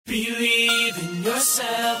in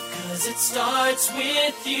yourself, 'cause it starts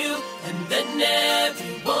with you, and then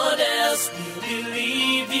everyone else will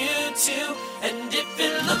believe you too. And if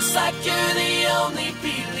it looks like you're the only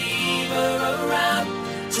believer around,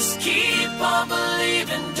 just keep on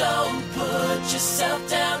believing, don't put yourself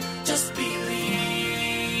down, just believe.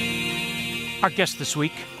 Our guest this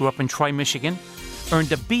week grew up in Troy, Michigan,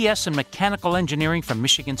 earned a BS in mechanical engineering from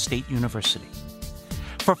Michigan State University.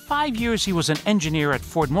 For 5 years, he was an engineer at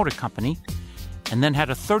Ford Motor Company, and then had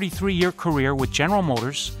a 33-year career with General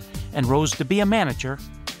Motors and rose to be a manager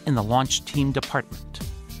in the launch team department.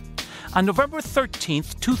 On November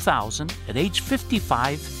 13th, 2000, at age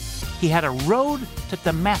 55, he had a road to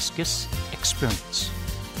Damascus experience.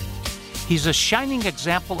 He's a shining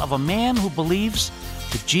example of a man who believes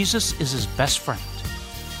that Jesus is his best friend.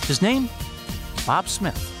 His name? Bob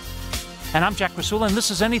Smith. And I'm Jack Krasula, and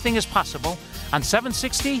this is Anything is Possible on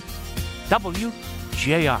 760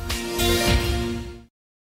 WJR.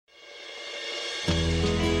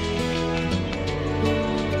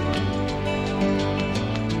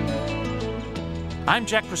 I'm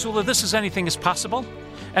Jack Krasula. This is Anything is Possible.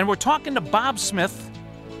 And we're talking to Bob Smith,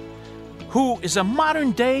 who is a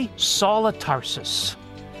modern-day Saul of Tarsus.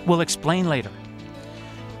 We'll explain later.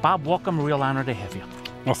 Bob, welcome. Real honor to have you.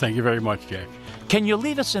 Well, thank you very much, Jack. Can you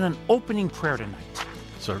lead us in an opening prayer tonight?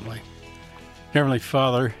 Certainly. Heavenly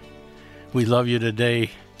Father, we love you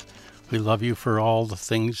today. We love you for all the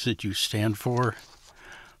things that you stand for,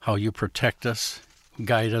 how you protect us,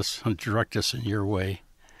 guide us, and direct us in your way.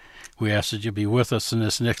 We ask that you be with us in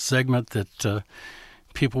this next segment, that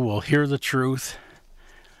people will hear the truth,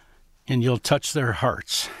 and you'll touch their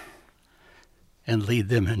hearts and lead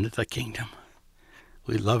them into the kingdom.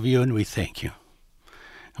 We love you and we thank you.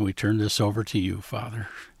 And we turn this over to you, Father.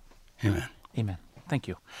 Amen. Amen. Thank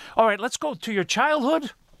you. All right, let's go to your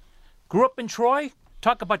childhood. Grew up in Troy.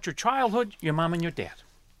 Talk about your childhood, your mom and your dad.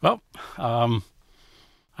 Well, I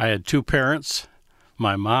had two parents.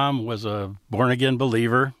 My mom was a born-again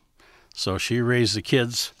believer, so she raised the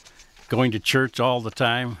kids going to church all the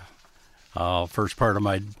time. First part of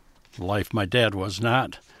my life, my dad was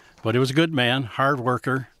not, but he was a good man, hard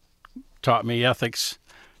worker, taught me ethics,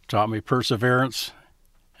 taught me perseverance,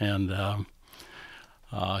 and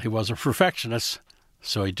he was a perfectionist,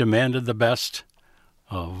 so he demanded the best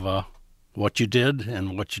of what you did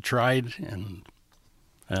and what you tried,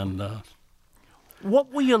 and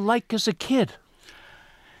what were you like as a kid?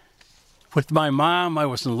 With my mom, I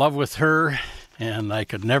was in love with her, and I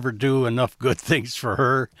could never do enough good things for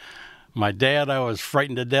her. My dad, I was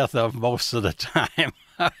frightened to death of most of the time.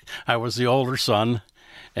 I was the older son,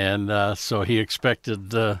 and so he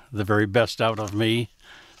expected the very best out of me.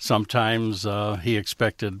 Sometimes he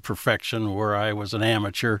expected perfection where I was an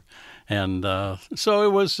amateur, and so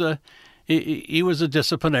it was. He was a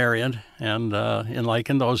disciplinarian, and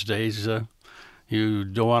in those days, you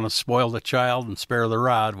don't want to spoil the child and spare the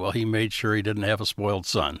rod. Well, he made sure he didn't have a spoiled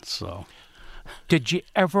son. So, did you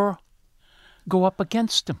ever go up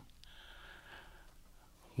against him?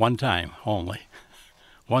 One time only.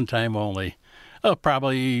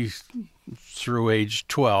 Probably through age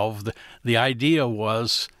 12. The idea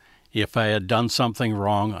was, if I had done something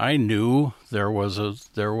wrong, I knew there was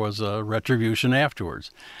a retribution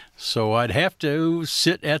afterwards. So I'd have to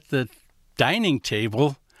sit at the dining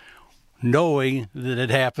table knowing that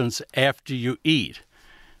it happens after you eat.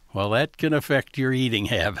 Well, that can affect your eating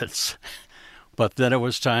habits. But then it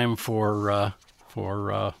was time for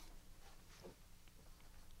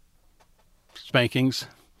spankings.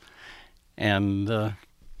 And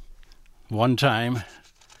one time,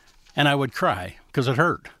 and I would cry because it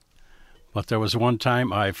hurt. But there was one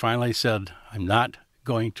time I finally said, I'm not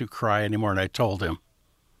going to cry anymore. And I told him,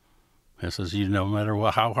 I says, no matter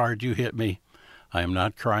how hard you hit me, I am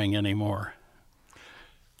not crying anymore.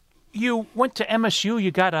 You went to MSU,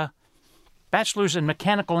 you got a bachelor's in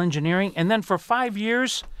mechanical engineering, and then for 5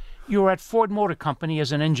 years, you were at Ford Motor Company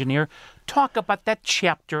as an engineer. Talk about that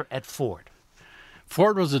chapter at Ford.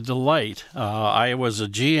 Ford was a delight. I was a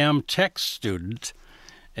GM tech student,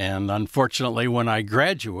 and unfortunately, when I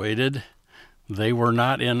graduated, they were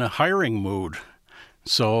not in a hiring mood.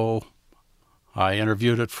 So I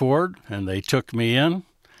interviewed at Ford, and they took me in,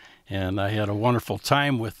 and I had a wonderful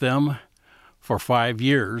time with them for 5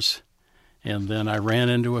 years. And then I ran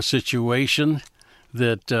into a situation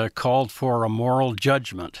that called for a moral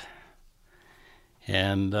judgment.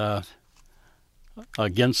 And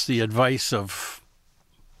against the advice of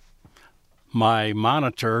my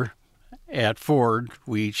monitor at Ford,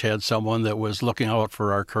 we each had someone that was looking out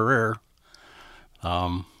for our career.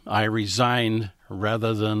 I resigned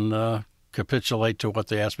rather than capitulate to what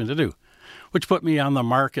they asked me to do. which put me on the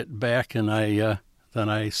market back, and then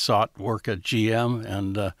I sought work at GM,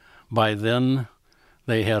 and by then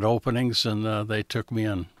they had openings, and they took me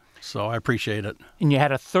in. So I appreciate it. And you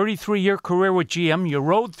had a 33-year career with GM. You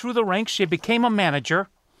rode through the ranks. You became a manager.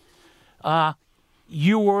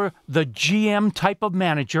 You were the GM type of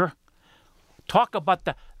manager. Talk about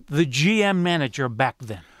the GM manager back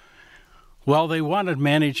then. Well, they wanted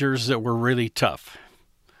managers that were really tough.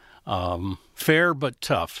 Fair but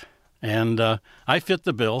tough. And I fit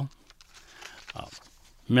the bill.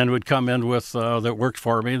 Men would come in with that worked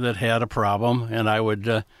for me that had a problem, and I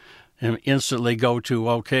would instantly go to,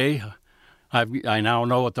 okay, I now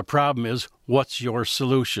know what the problem is. What's your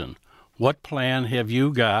solution? What plan have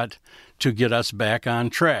you got to get us back on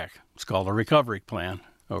track? It's called a recovery plan.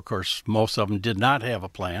 Of course, most of them did not have a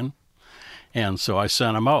plan, and so I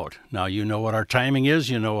sent them out. Now, you know what our timing is.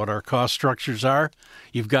 You know what our cost structures are.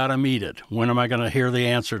 You've got to meet it. When am I going to hear the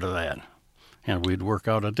answer to that? And we'd work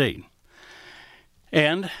out a date.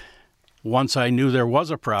 And once I knew there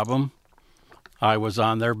was a problem, I was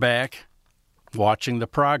on their back watching the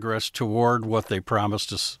progress toward what they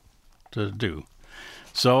promised us to do.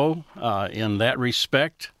 So in that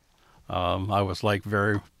respect, I was like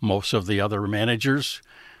most of the other managers.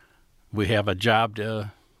 We have a job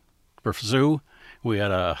to pursue. We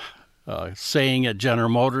had a saying at General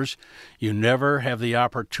Motors, you never have the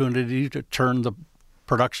opportunity to turn the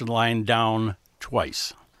production line down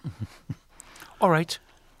twice. All right.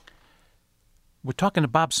 We're talking to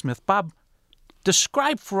Bob Smith. Bob,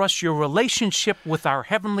 describe for us your relationship with our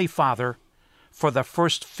Heavenly Father for the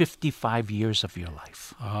first 55 years of your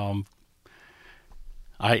life.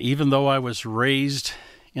 Even though I was raised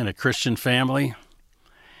in a Christian family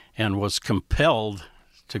and was compelled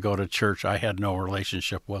to go to church, I had no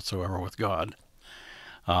relationship whatsoever with God.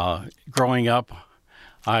 Growing up,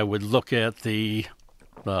 I would look at the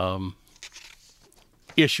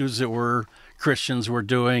issues that Christians were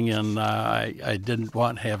doing, and I didn't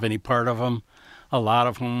want to have any part of them. A lot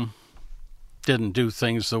of them didn't do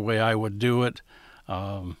things the way I would do it.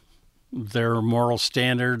 Their moral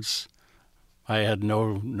standards, I had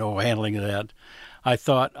no handling of that. I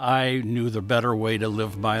thought I knew the better way to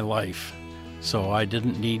live my life. So I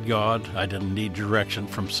didn't need God. I didn't need direction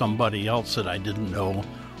from somebody else that I didn't know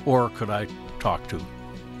or could I talk to.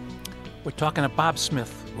 We're talking to Bob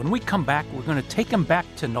Smith. When we come back, we're going to take him back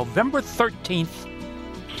to November 13th,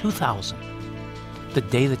 2000, the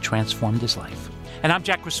day that transformed his life. And I'm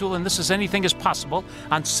Jack Krasula, and this is Anything is Possible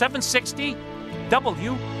on 760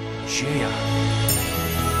 WJR.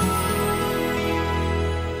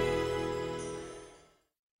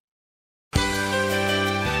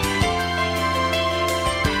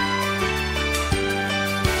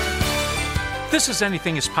 This is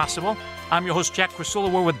Anything is Possible. I'm your host, Jack Krasula.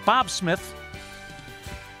 We're with Bob Smith.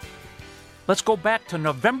 Let's go back to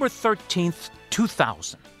November 13th,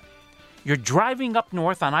 2000. You're driving up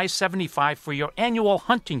north on I-75 for your annual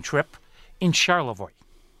hunting trip in Charlevoix.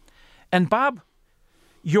 And Bob,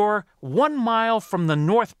 you're 1 mile from the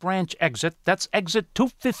North Branch exit. That's exit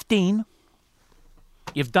 215.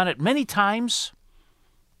 You've done it many times.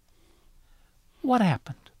 What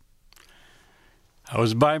happened? I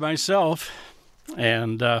was by myself,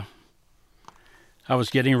 and I was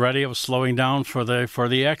getting ready. I was slowing down for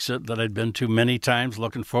the exit that I'd been to many times,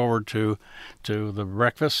 looking forward to the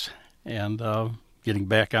breakfast and getting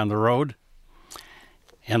back on the road.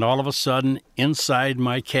 And all of a sudden, inside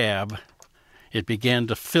my cab, it began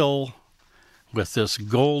to fill with this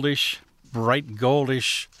bright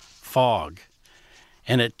goldish fog.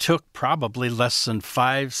 And it took probably less than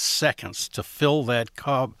 5 seconds to fill that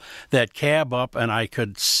cab up, and I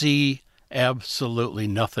could see absolutely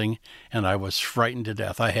nothing, and I was frightened to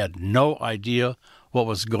death. I had no idea what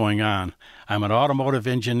was going on. I'm an automotive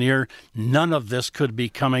engineer. None of this could be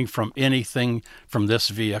coming from anything from this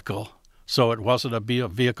vehicle. So it wasn't a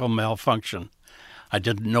vehicle malfunction. I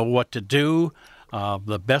didn't know what to do.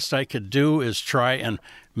 The best I could do is try and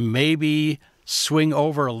maybe swing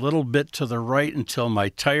over a little bit to the right until my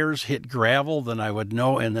tires hit gravel, then I would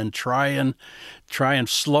know, and then try and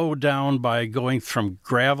slow down by going from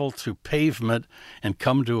gravel to pavement and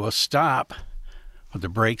come to a stop. But the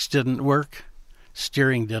brakes didn't work.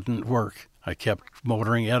 Steering didn't work. I kept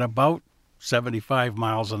motoring at about 75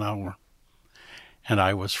 miles an hour, and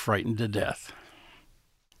I was frightened to death.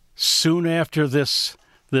 Soon after this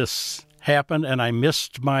happened and I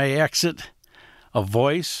missed my exit, a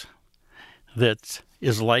voice that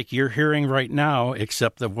is like you're hearing right now,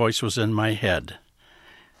 except the voice was in my head.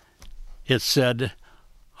 It said,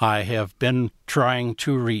 "I have been trying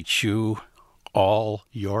to reach you all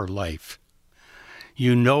your life.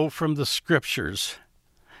 You know from the scriptures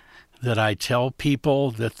that I tell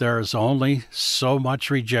people that there is only so much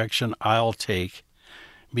rejection I'll take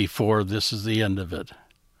before this is the end of it.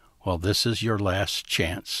 Well, this is your last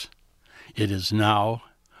chance. It is now,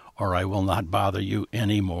 or I will not bother you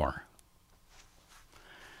anymore.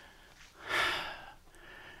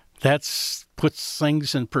 That puts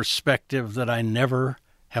things in perspective that I never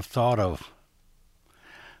have thought of.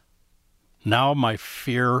 Now my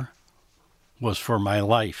fear was for my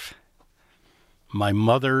life. My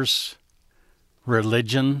mother's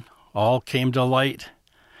religion all came to light,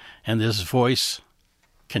 and this voice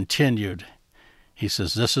continued. He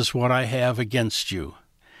says, "This is what I have against you."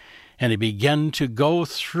 And he began to go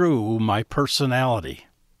through my personality.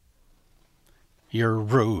 You're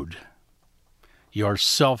rude. You're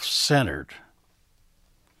self-centered.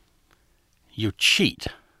 You cheat.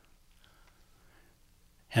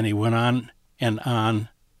 And he went on and on,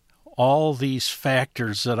 all these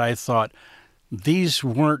factors that I thought, these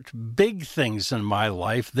weren't big things in my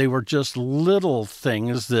life. They were just little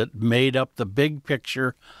things that made up the big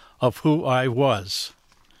picture of who I was.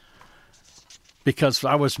 Because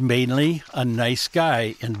I was mainly a nice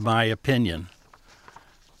guy, in my opinion.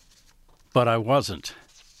 But I wasn't.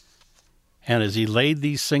 And as he laid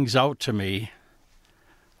these things out to me,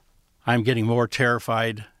 I'm getting more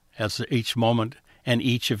terrified as each moment and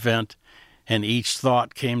each event and each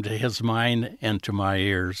thought came to his mind and to my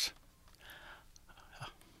ears.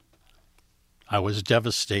 I was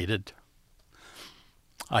devastated.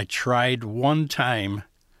 I tried one time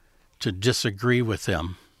to disagree with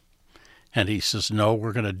him, and he says, "No,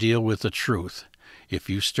 we're going to deal with the truth. If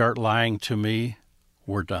you start lying to me,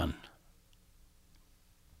 we're done."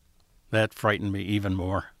 That frightened me even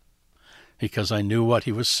more, because I knew what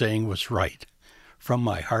he was saying was right from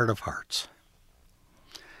my heart of hearts.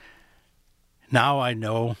 Now I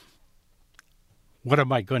know, what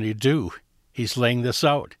am I going to do? He's laying this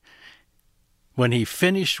out. When he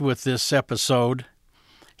finished with this episode,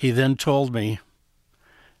 he then told me,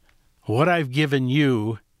 "What I've given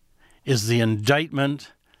you is the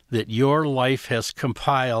indictment that your life has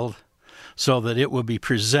compiled so that it will be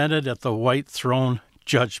presented at the white throne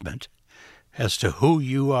judgment as to who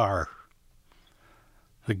you are.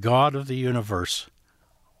 The God of the universe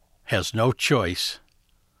has no choice.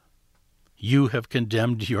 You have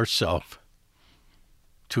condemned yourself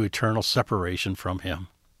to eternal separation from him."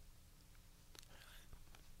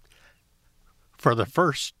 For the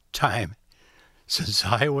first time since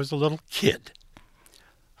I was a little kid,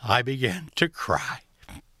 I began to cry.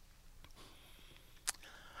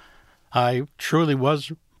 I truly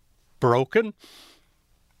was broken.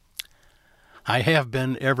 I have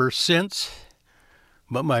been ever since,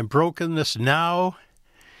 but my brokenness now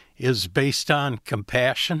is based on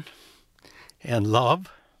compassion and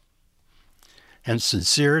love and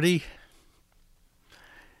sincerity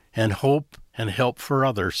and hope and help for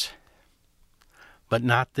others. But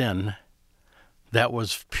not then. That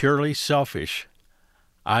was purely selfish.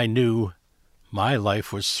 I knew my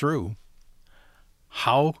life was through.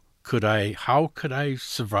 How could I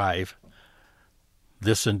survive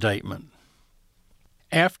this indictment?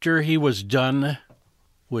 After he was done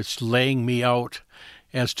with laying me out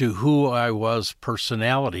as to who I was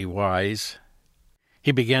personality-wise,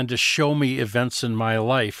 he began to show me events in my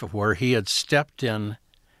life where he had stepped in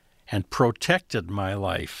and protected my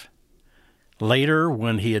life. Later,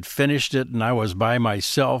 when he had finished it and I was by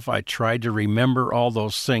myself, I tried to remember all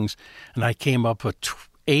those things, and I came up with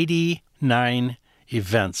 89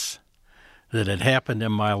 events that had happened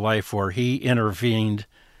in my life where he intervened.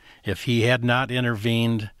 If he had not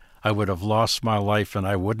intervened, I would have lost my life and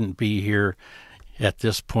I wouldn't be here at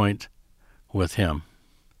this point with him.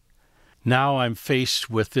 Now I'm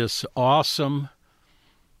faced with this awesome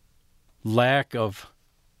lack of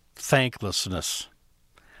thanklessness.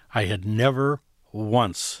 I had never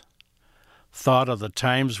once thought of the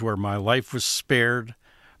times where my life was spared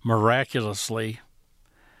miraculously.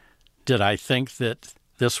 Did I think that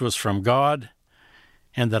this was from God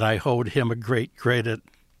and that I owed him a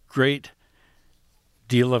great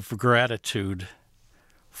deal of gratitude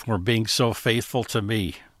for being so faithful to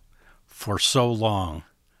me for so long?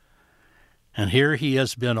 And here he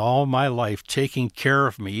has been all my life taking care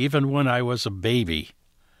of me, even when I was a baby.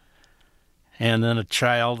 And then a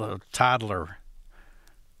toddler,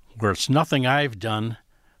 where it's nothing I've done,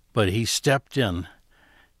 but he stepped in.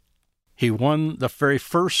 The very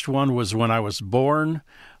first one was when I was born.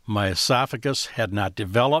 My esophagus had not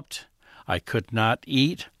developed. I could not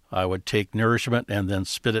eat. I would take nourishment and then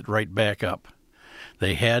spit it right back up.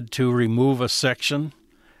 They had to remove a section,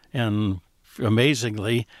 and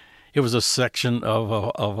amazingly, it was a section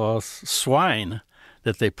of a swine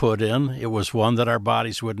that they put in. It was one that our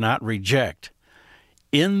bodies would not reject.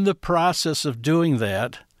 In the process of doing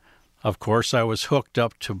that, of course, I was hooked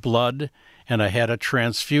up to blood and I had a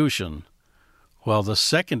transfusion. Well, the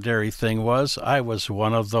secondary thing was I was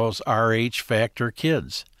one of those RH factor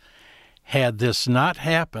kids. Had this not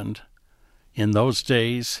happened in those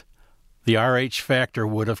days, the RH factor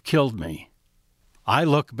would have killed me. I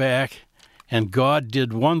look back, and God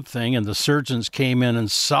did one thing, and the surgeons came in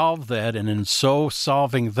and solved that, and in so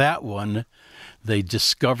solving that one, they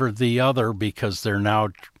discovered the other because they're now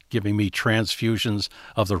giving me transfusions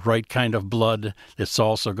of the right kind of blood that's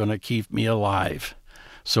also going to keep me alive.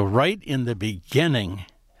 So right in the beginning,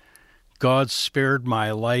 God spared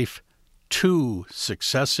my life 2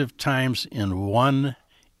 successive times in one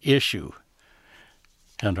issue.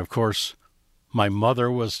 And of course, my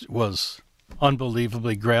mother was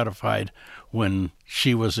unbelievably gratified when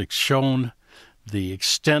she was shown the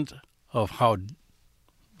extent of how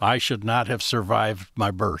I should not have survived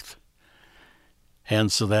my birth.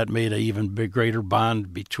 And so that made an even greater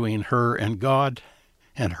bond between her and God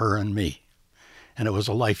and her and me. And it was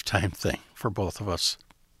a lifetime thing for both of us.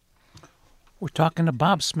 We're talking to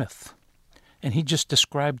Bob Smith, and he just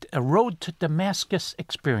described a road to Damascus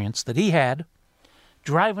experience that he had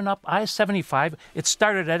driving up I-75. It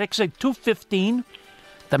started at exit 215.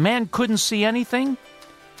 The man couldn't see anything,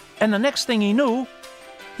 and the next thing he knew,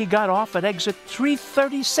 he got off at exit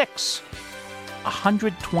 336,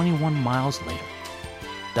 121 miles later.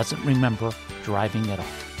 Doesn't remember driving at all.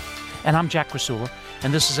 And I'm Jack Krasula,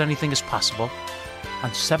 and this is Anything is Possible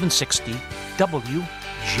on 760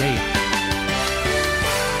 WJR.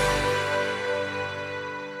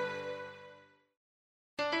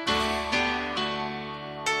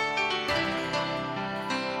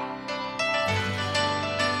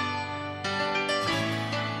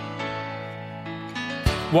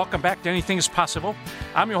 Welcome back to Anything is Possible.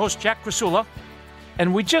 I'm your host, Jack Krasula,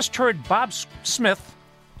 and we just heard Bob Smith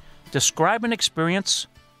describe an experience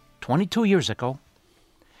 22 years ago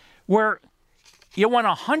where you went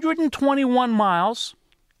 121 miles,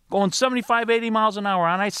 going 75, 80 miles an hour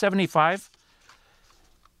on I-75.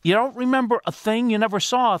 You don't remember a thing. You never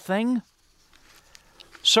saw a thing.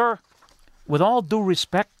 Sir, with all due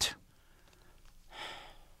respect,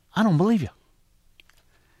 I don't believe you.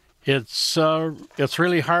 It's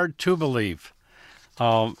really hard to believe.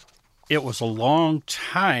 It was a long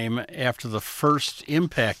time after the first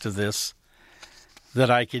impact of this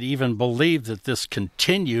that I could even believe that this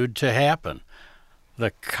continued to happen.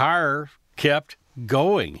 The car kept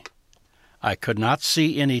going. I could not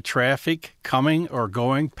see any traffic coming or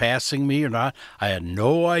going, passing me or not. I had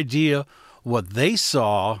no idea what they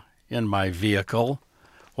saw in my vehicle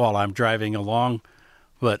while I'm driving along.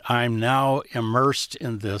 But I'm now immersed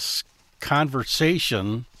in this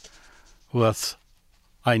conversation with,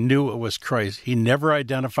 I knew it was Christ. He never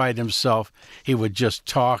identified himself. He would just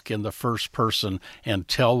talk in the first person and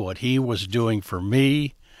tell what he was doing for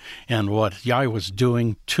me and what I was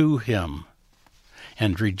doing to him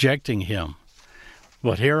and rejecting him.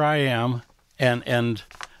 But here I am, and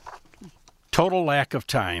total lack of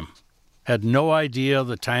time. Had no idea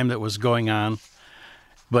the time that was going on.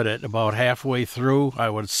 But at about halfway through, I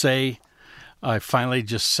would say, I finally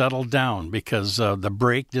just settled down because the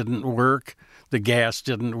brake didn't work, the gas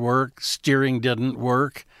didn't work, steering didn't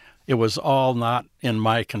work. It was all not in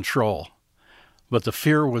my control. But the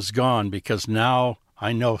fear was gone because now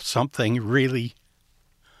I know something really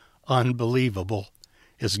unbelievable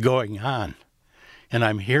is going on. And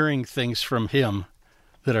I'm hearing things from him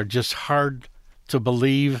that are just hard to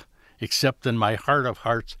believe, except in my heart of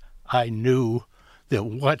hearts, I knew that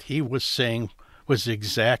what he was saying was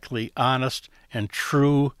exactly honest and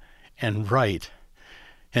true and right.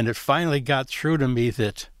 And it finally got through to me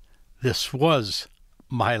that this was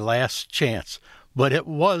my last chance. But it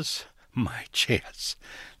was my chance,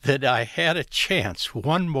 that I had a chance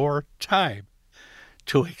one more time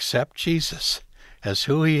to accept Jesus as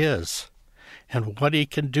who he is and what he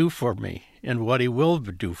can do for me and what he will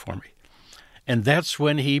do for me. And that's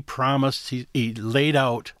when he promised, he laid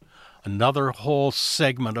out another whole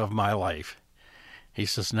segment of my life. He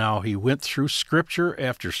says, now he went through scripture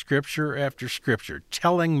after scripture after scripture,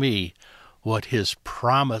 telling me what his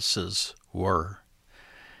promises were.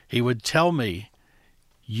 He would tell me,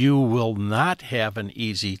 you will not have an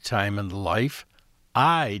easy time in life.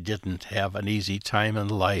 I didn't have an easy time in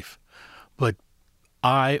life, but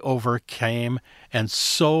I overcame, and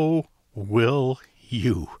so will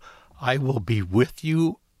you. I will be with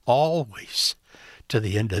you always, to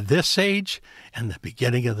the end of this age and the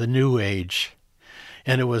beginning of the new age.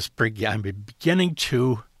 And I'm beginning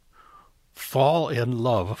to fall in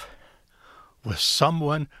love with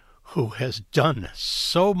someone who has done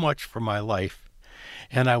so much for my life,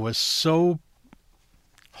 and I was so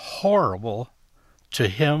horrible to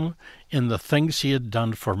him in the things he had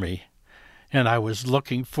done for me. And I was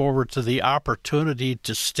looking forward to the opportunity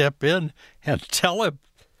to step in and tell him,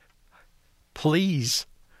 please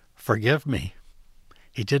forgive me.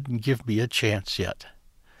 He didn't give me a chance yet.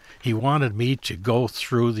 He wanted me to go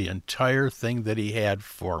through the entire thing that he had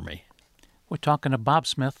for me. We're talking to Bob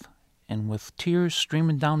Smith, and with tears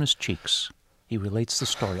streaming down his cheeks, he relates the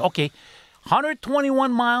story. Okay,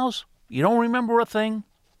 121 miles, you don't remember a thing.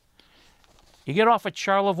 You get off at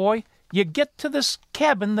Charlevoix, you get to this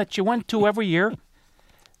cabin that you went to every year.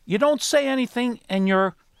 You don't say anything, and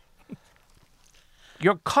your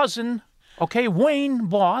cousin, okay, Wayne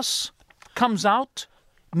Boss, comes out,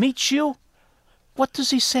 meets you. What does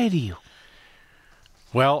he say to you?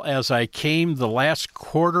 Well, as I came the last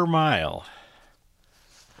quarter mile,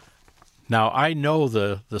 now I know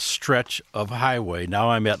the stretch of highway.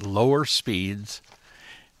 Now I'm at lower speeds,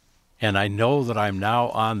 and I know that I'm now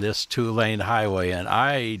on this 2-lane highway, and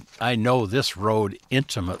I know this road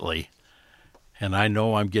intimately, and I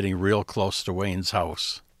know I'm getting real close to Wayne's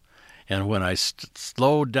house. And when I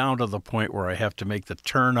slowed down to the point where I have to make the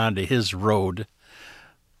turn onto his road,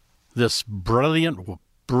 this brilliant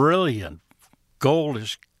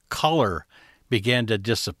goldish color began to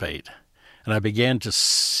dissipate, and I began to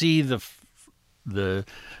see the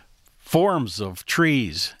forms of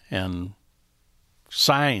trees and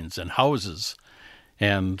signs and houses,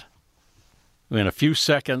 and in a few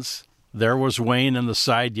seconds there was Wayne in the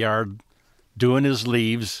side yard doing his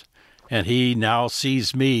leaves, and he now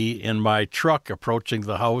sees me in my truck approaching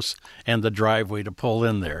the house and the driveway to pull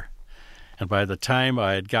in there. And by the time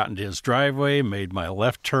I had gotten to his driveway, made my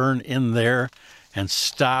left turn in there and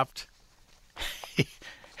stopped,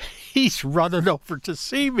 he's running over to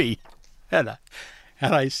see me. And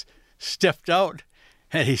I stepped out,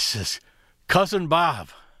 and he says, Cousin Bob,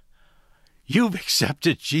 you've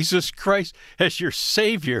accepted Jesus Christ as your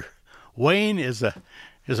Savior. Wayne is a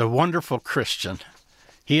wonderful Christian.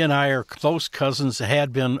 He and I are close cousins,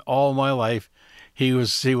 had been all my life. He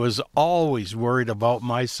was always worried about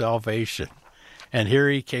my salvation. And here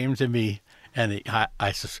he came to me, and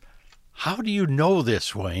I says, how do you know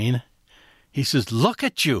this, Wayne? He says, look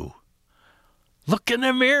at you. Look in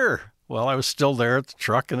the mirror. Well, I was still there at the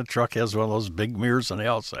truck, and the truck has one of those big mirrors on the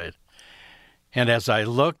outside. And as I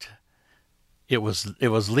looked, it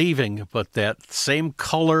was leaving, but that same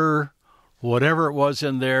color, whatever it was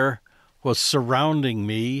in there, was surrounding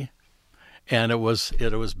me, and it was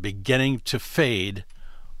beginning to fade,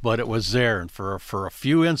 but it was there. And for a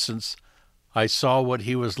few instants, I saw what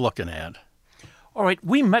he was looking at. All right,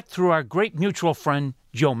 we met through our great mutual friend,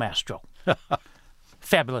 Joe Mastro.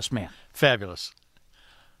 Fabulous man. Fabulous.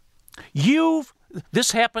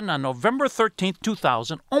 This happened on November 13th,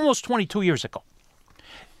 2000, almost 22 years ago.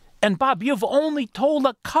 And Bob, you've only told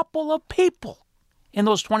a couple of people in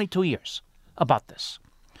those 22 years about this.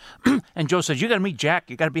 And Joe says, you got to meet Jack.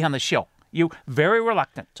 You got to be on the show. You very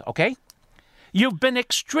reluctant, okay? You've been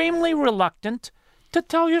extremely reluctant to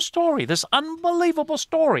tell your story, this unbelievable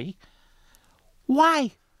story.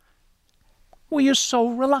 Why were you so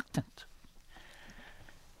reluctant?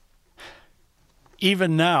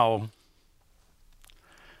 Even now,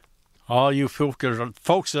 all you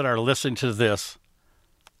folks that are listening to this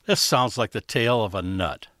sounds like the tale of a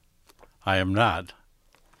nut. I am not.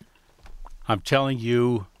 I'm telling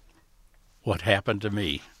you what happened to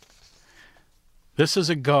me. This is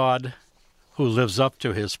a God who lives up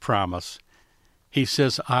to his promise. He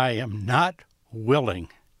says, I am not willing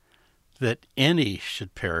that any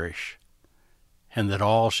should perish, and that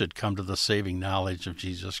all should come to the saving knowledge of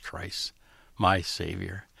Jesus Christ, my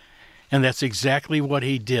Savior. And that's exactly what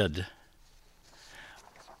he did.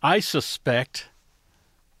 I suspect,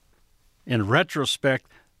 in retrospect,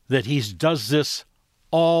 that he does this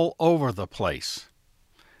all over the place.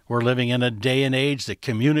 We're living in a day and age that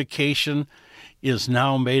communication is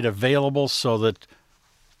now made available so that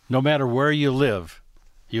no matter where you live,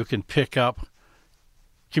 you can pick up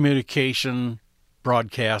communication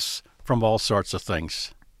broadcasts from all sorts of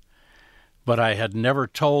things. But I had never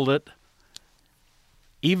told it.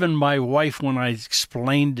 Even my wife, when I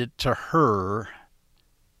explained it to her,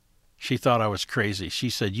 she thought I was crazy. She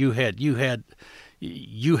said, you had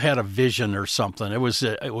a vision or something. It was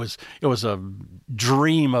a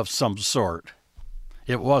dream of some sort.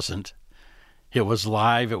 It wasn't. It was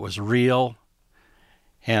live, it was real,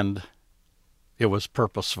 and it was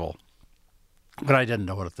purposeful. But I didn't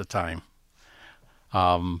know it at the time.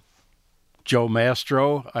 Joe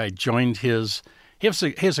Mastro, I joined he has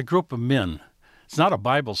a group of men It's not a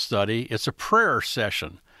Bible study. It's a prayer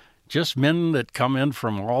session. Just men that come in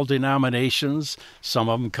from all denominations. Some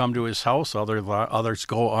of them come to his house. Others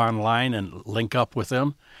go online and link up with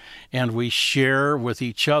him. And we share with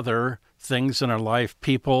each other things in our life,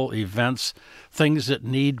 people, events, things that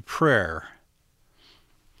need prayer.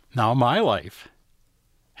 Now my life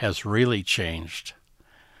has really changed.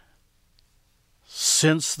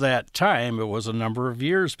 Since that time, it was a number of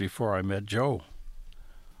years before I met Joe.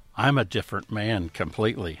 I'm a different man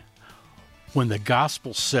completely. When the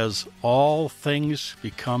gospel says all things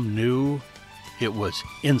become new, it was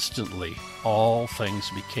instantly all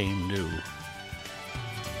things became new.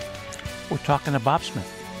 We're talking to Bob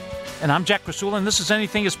Smith. And I'm Jack Krasula, and this is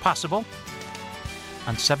Anything is Possible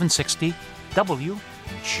on 760 WJR.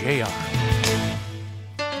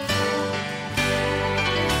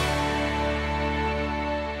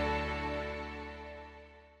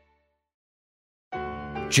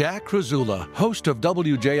 Jack Krasula, host of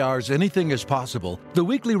WJR's Anything is Possible, the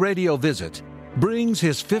weekly radio visit, brings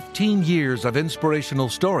his 15 years of inspirational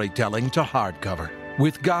storytelling to hardcover.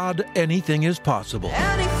 With God, anything is possible.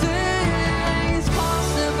 Anything is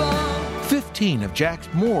possible. 15 of Jack's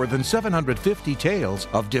more than 750 tales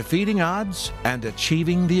of defeating odds and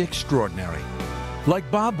achieving the extraordinary. Like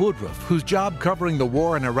Bob Woodruff, whose job covering the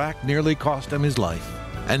war in Iraq nearly cost him his life.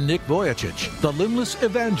 And Nick Vujicic, the limbless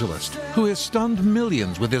evangelist who has stunned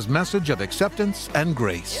millions with his message of acceptance and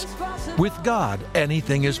grace. With God,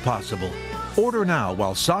 anything is possible. Order now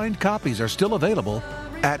while signed copies are still available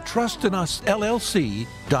at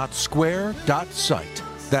trustinusllc.square.site.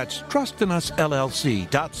 That's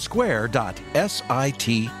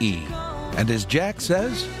trustinusllc.square.site. And as Jack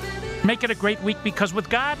says, Make it a great week, because with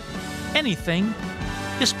God, anything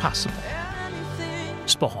is possible.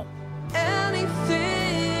 Spohom.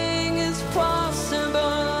 Anything is possible.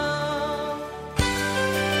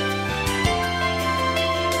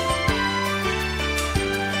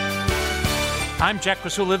 I'm Jack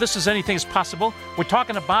Krasula. This is Anything is Possible. We're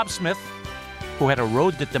talking to Bob Smith, who had a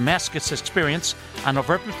road to Damascus experience on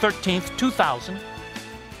November 13th, 2000,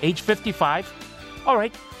 age 55. All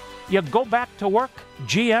right, you go back to work,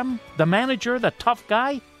 GM, the manager, the tough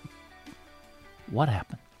guy. What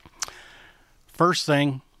happened? First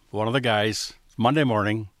thing, one of the guys, Monday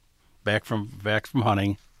morning, back from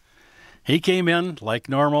hunting, he came in like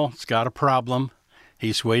normal. He's got a problem.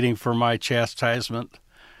 He's waiting for my chastisement.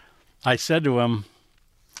 I said to him,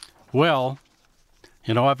 well,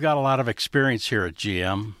 I've got a lot of experience here at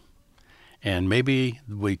GM, and maybe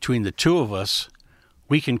between the two of us,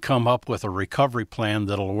 we can come up with a recovery plan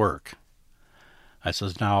that'll work. I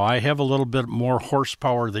says, now, I have a little bit more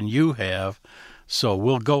horsepower than you have, so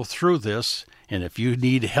we'll go through this, and if you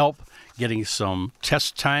need help getting some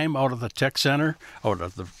test time out of the tech center, out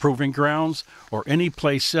of the proving grounds, or any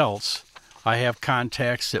place else, I have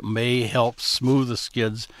contacts that may help smooth the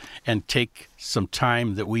skids and take some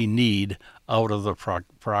time that we need out of the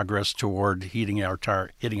progress toward hitting our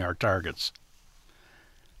targets.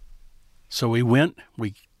 So we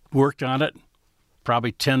worked on it,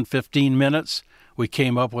 probably 10, 15 minutes. We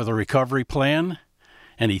came up with a recovery plan,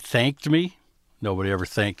 and he thanked me. Nobody ever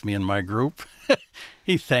thanked me in my group.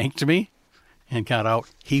 He thanked me and got out.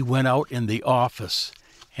 He went out in the office,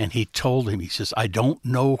 and he told him, he says, I don't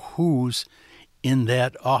know who's in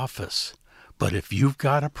that office, but if you've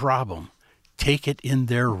got a problem, take it in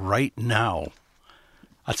there right now.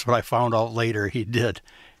 That's what I found out later he did.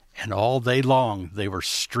 And all day long, they were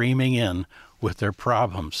streaming in with their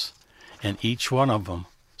problems, and each one of them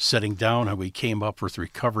sitting down, and we came up with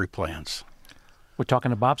recovery plans. We're talking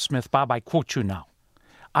to Bob Smith. Bob, I quote you now.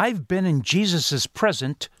 I've been in Jesus'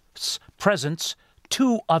 presence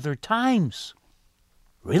 2 other times.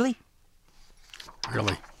 Really?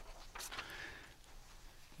 Really.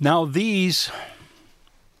 Now, these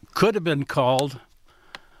could have been called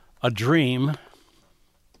a dream.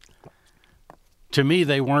 To me,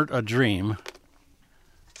 they weren't a dream,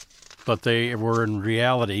 but they were in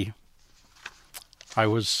reality. I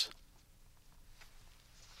was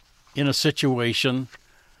in a situation,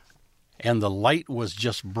 and the light was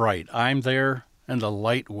just bright. I'm there, and the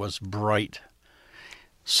light was bright.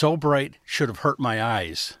 So bright, should have hurt my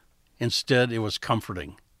eyes. Instead, it was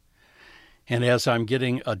comforting. And as I'm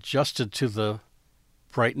getting adjusted to the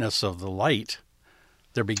brightness of the light,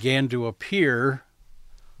 there began to appear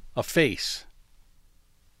a face,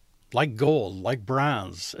 like gold, like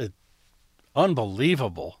bronze.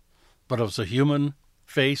 Unbelievable. But it was a human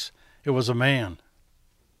face. It was a man.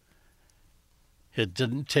 It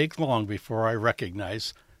didn't take long before I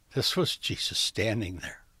recognized this was Jesus standing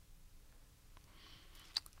there.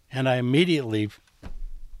 And I immediately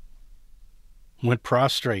went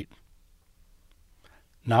prostrate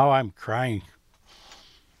Now I'm crying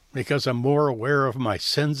because I'm more aware of my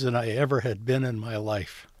sins than I ever had been in my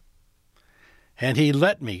life. And he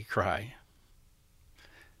let me cry.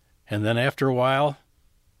 And then after a while,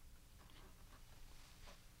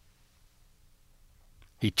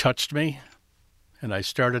 he touched me, and I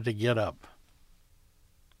started to get up.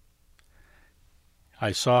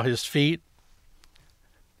 I saw his feet.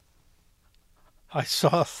 I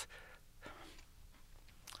saw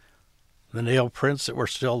the nail prints that were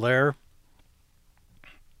still there.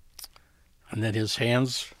 And then his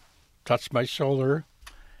hands touched my shoulder.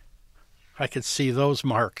 I could see those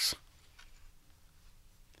marks.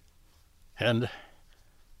 And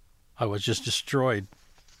I was just destroyed.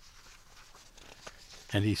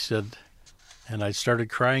 And he said, and I started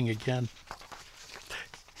crying again.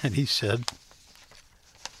 And he said,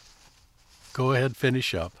 go ahead,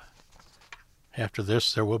 finish up. After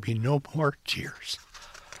this, there will be no more tears.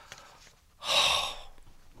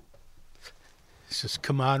 He says,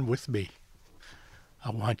 come on with me. I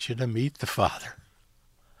want you to meet the Father.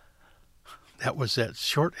 That was that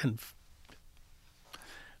short and...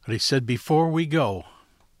 But he said, before we go,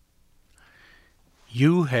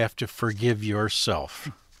 you have to forgive yourself.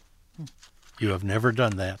 You have never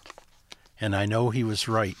done that. And I know he was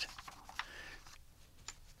right.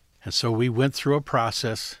 And so we went through a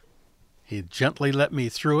process. He gently let me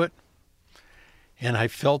through it. And I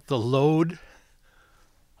felt the load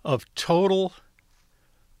of total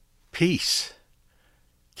peace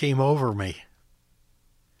came over me.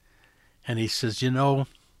 And he says,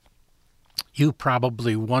 you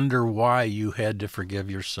probably wonder why you had to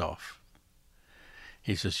forgive yourself.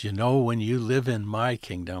 He says, when you live in my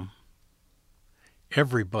kingdom,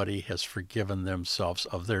 everybody has forgiven themselves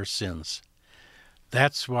of their sins.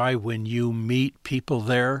 That's why when you meet people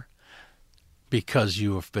there, because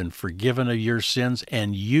you have been forgiven of your sins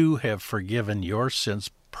and you have forgiven your sins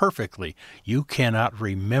perfectly, you cannot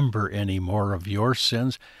remember any more of your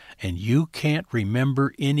sins, and you can't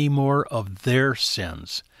remember any more of their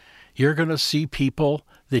sins. You're going to see people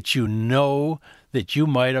that you know that you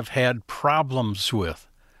might have had problems with.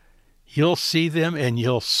 You'll see them and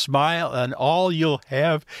you'll smile, and all you'll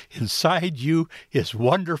have inside you is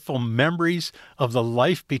wonderful memories of the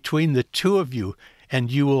life between the two of you, and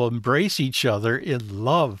you will embrace each other in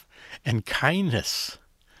love and kindness.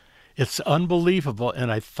 It's unbelievable. And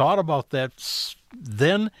I thought about that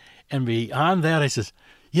then, and beyond that, I says,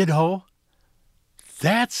 that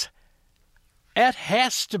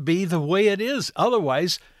has to be the way it is.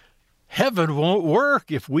 Otherwise, heaven won't work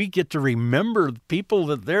if we get to remember the people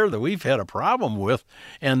that we've had a problem with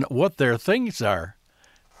and what their things are.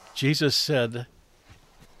 Jesus said,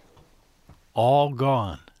 all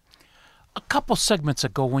gone. A couple segments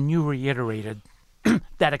ago when you reiterated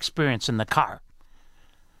that experience in the car,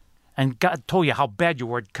 and God told you how bad you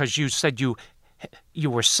were because you said you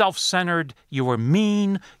were self-centered, you were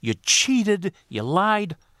mean, you cheated, you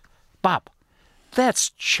lied. Bob,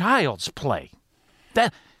 that's child's play.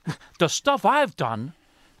 The stuff I've done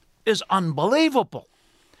is unbelievable.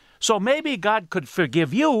 So maybe God could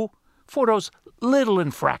forgive you for those little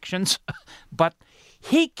infractions, but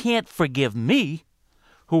he can't forgive me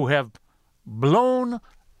who have blown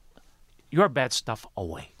your bad stuff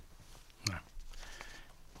away.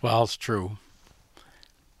 Well, it's true.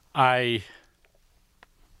 I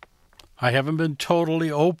haven't been totally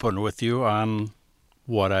open with you on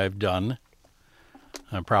what I've done.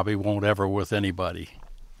 I probably won't ever with anybody.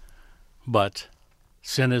 But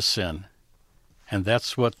sin is sin. And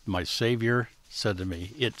that's what my Savior said to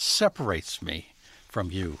me. It separates me from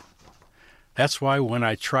you. That's why when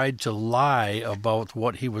I tried to lie about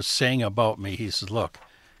what he was saying about me, he said, look,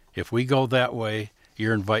 if we go that way,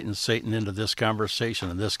 you're inviting Satan into this conversation,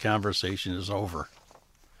 and this conversation is over.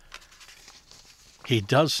 He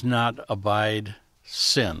does not abide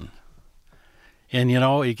sin. And,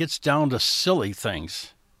 it gets down to silly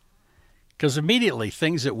things. Because immediately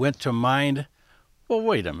things that went to mind, well,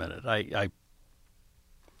 wait a minute. I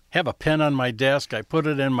have a pen on my desk. I put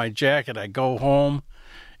it in my jacket. I go home,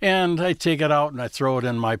 and I take it out, and I throw it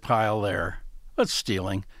in my pile there. That's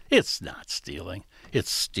stealing. It's not stealing. It's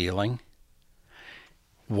stealing.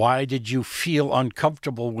 Why did you feel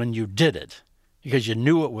uncomfortable when you did it? Because you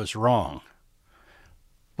knew it was wrong.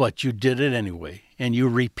 But you did it anyway, and you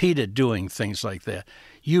repeated doing things like that.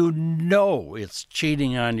 You know it's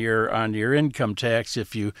cheating on your income tax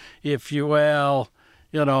if you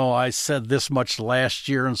I said this much last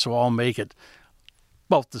year, and so I'll make it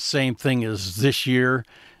about the same thing as this year.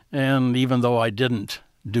 And even though I didn't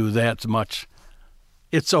do that much,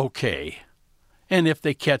 it's okay. And if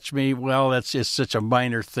they catch me, well, it's such a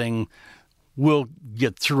minor thing. We'll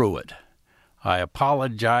get through it. I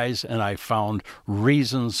apologized, and I found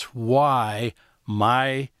reasons why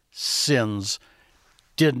my sins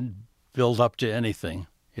didn't build up to anything.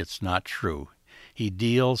 It's not true. He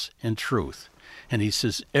deals in truth. And he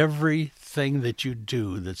says, everything that you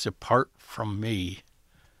do that's apart from me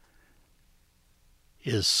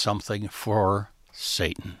is something for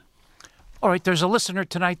Satan. All right, there's a listener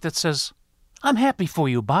tonight that says, I'm happy for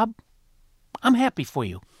you, Bob. I'm happy for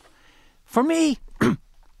you. For me,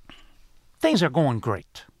 things are going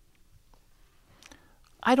great.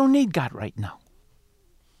 I don't need God right now.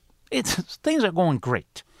 Things are going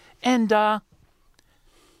great. And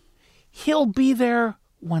he'll be there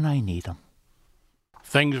when I need him.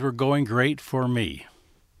 Things were going great for me.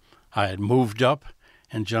 I had moved up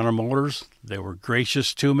in General Motors. They were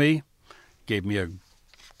gracious to me, gave me a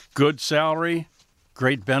good salary,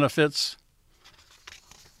 great benefits.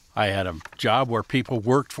 I had a job where people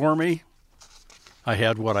worked for me. I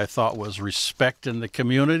had what I thought was respect in the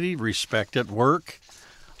community, respect at work.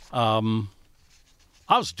 I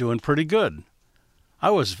was doing pretty good. I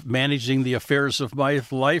was managing the affairs of my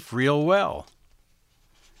life real well.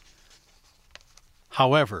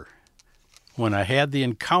 However, when I had the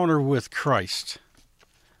encounter with Christ,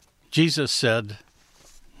 Jesus said,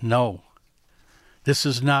 no, this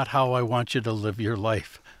is not how I want you to live your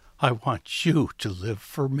life. I want you to live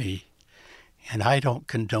for me. And I don't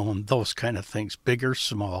condone those kind of things, big or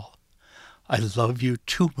small. I love you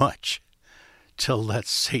too much to let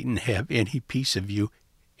Satan have any piece of you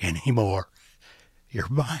anymore. You're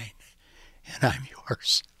mine, and I'm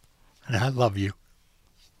yours, and I love you.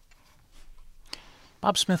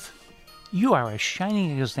 Bob Smith, you are a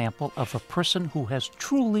shining example of a person who has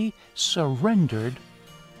truly surrendered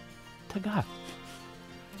to God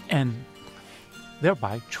and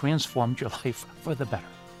thereby transformed your life for the better.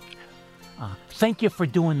 Thank you for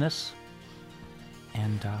doing this,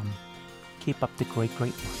 and keep up the great work.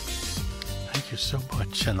 Thank you so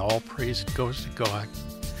much, and all praise goes to God.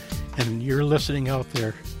 And you're listening out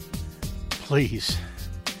there, please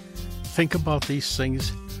think about these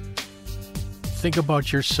things. Think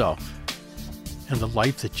about yourself and the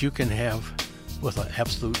life that you can have with an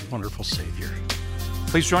absolute wonderful Savior.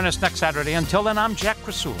 Please join us next Saturday. Until then, I'm Jack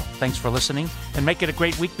Krasula. Thanks for listening, and make it a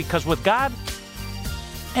great week, because with God,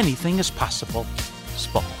 anything is possible.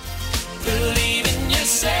 Spall.